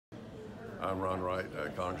I'm Ron Wright,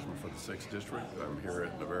 Congressman for the 6th District. I'm here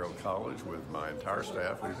at Navarro College with my entire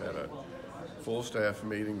staff. We've had a full staff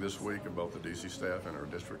meeting this week of both the DC staff and our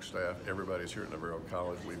district staff. Everybody's here at Navarro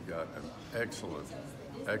College. We've got an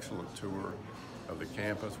excellent tour of the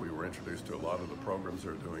campus. We were introduced to a lot of the programs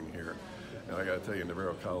they're doing here. And I got to tell you,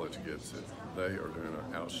 Navarro College gets it. They are doing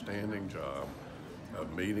an outstanding job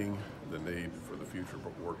of meeting the need for the future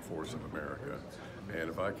workforce of America. And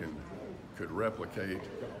if I could replicate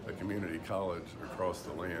a community college across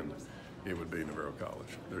the land, it would be Navarro College.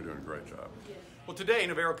 They're doing a great job. Well, today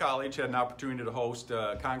Navarro College had an opportunity to host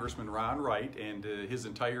Congressman Ron Wright and his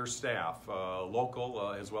entire staff,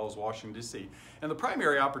 local as well as Washington, D.C. And the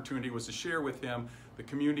primary opportunity was to share with him the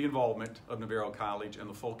community involvement of Navarro College and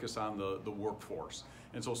the focus on the workforce.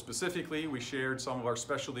 And so specifically, we shared some of our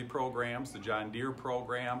specialty programs, the John Deere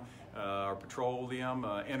program, our petroleum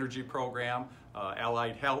energy program,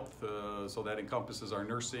 allied health, so that encompasses our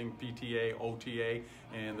nursing, PTA, OTA,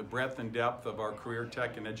 and the breadth and depth of our career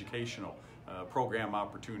tech and educational program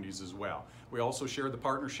opportunities as well. We also shared the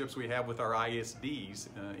partnerships we have with our ISDs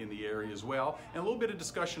in the area as well, and a little bit of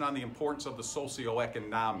discussion on the importance of the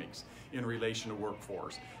socioeconomics in relation to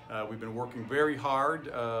workforce. We've been working very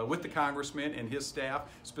hard with the Congressman and his staff,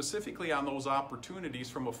 specifically on those opportunities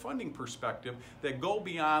from a funding perspective that go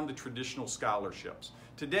beyond the traditional scholarships.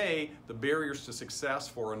 Today, the barriers to success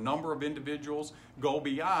for a number of individuals go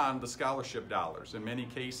beyond the scholarship dollars. In many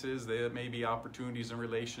cases, there may be opportunities in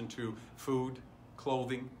relation to food,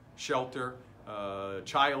 clothing, shelter,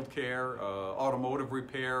 child care, automotive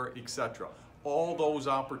repair, etc. All those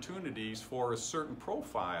opportunities for a certain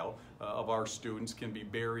profile of our students can be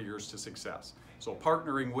barriers to success. So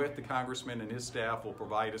partnering with the Congressman and his staff will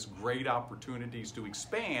provide us great opportunities to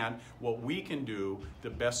expand what we can do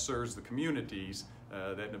that best serves the communities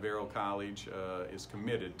that Navarro College is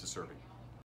committed to serving.